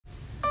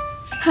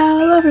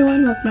Hello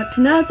everyone, welcome back to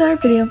another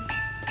video.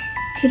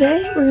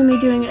 Today we're going to be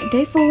doing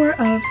day 4 of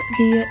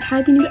the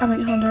Happy New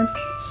Advent Calendar.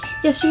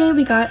 Yesterday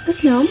we got the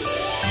snow.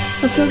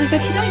 Let's see what we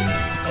get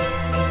today.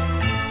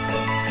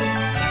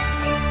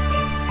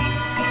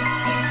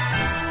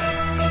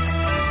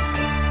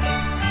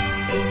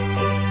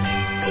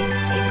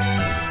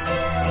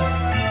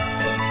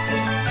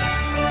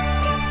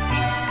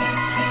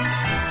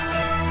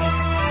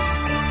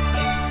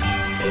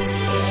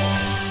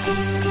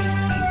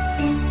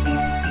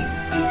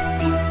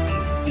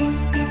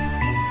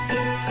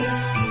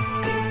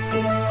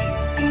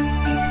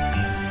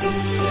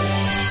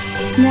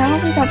 Now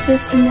we got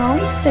this gnome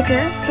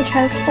sticker, which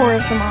has 4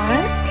 of them on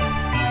it.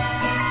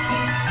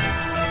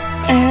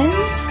 And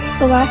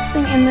the last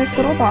thing in this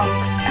little box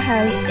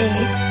has a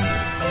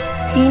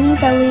Beanie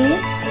Belly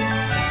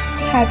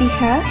tabby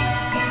cat.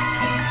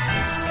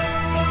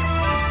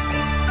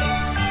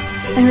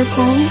 And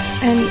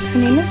her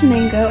name is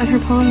Mango, and her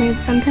poem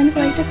reads, "Sometimes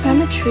I like to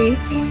climb a tree,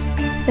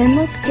 then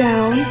look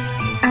down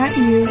at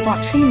you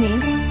watching me.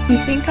 You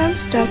think I'm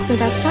stuck, but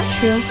that's not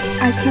true.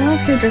 I kind of like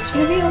her dress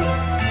reveal."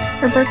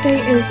 Her birthday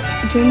is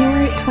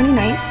January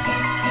 29th.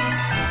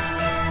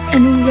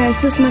 And thank you guys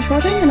so much for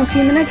watching, and I'll see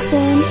you in the next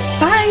one.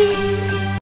 Bye!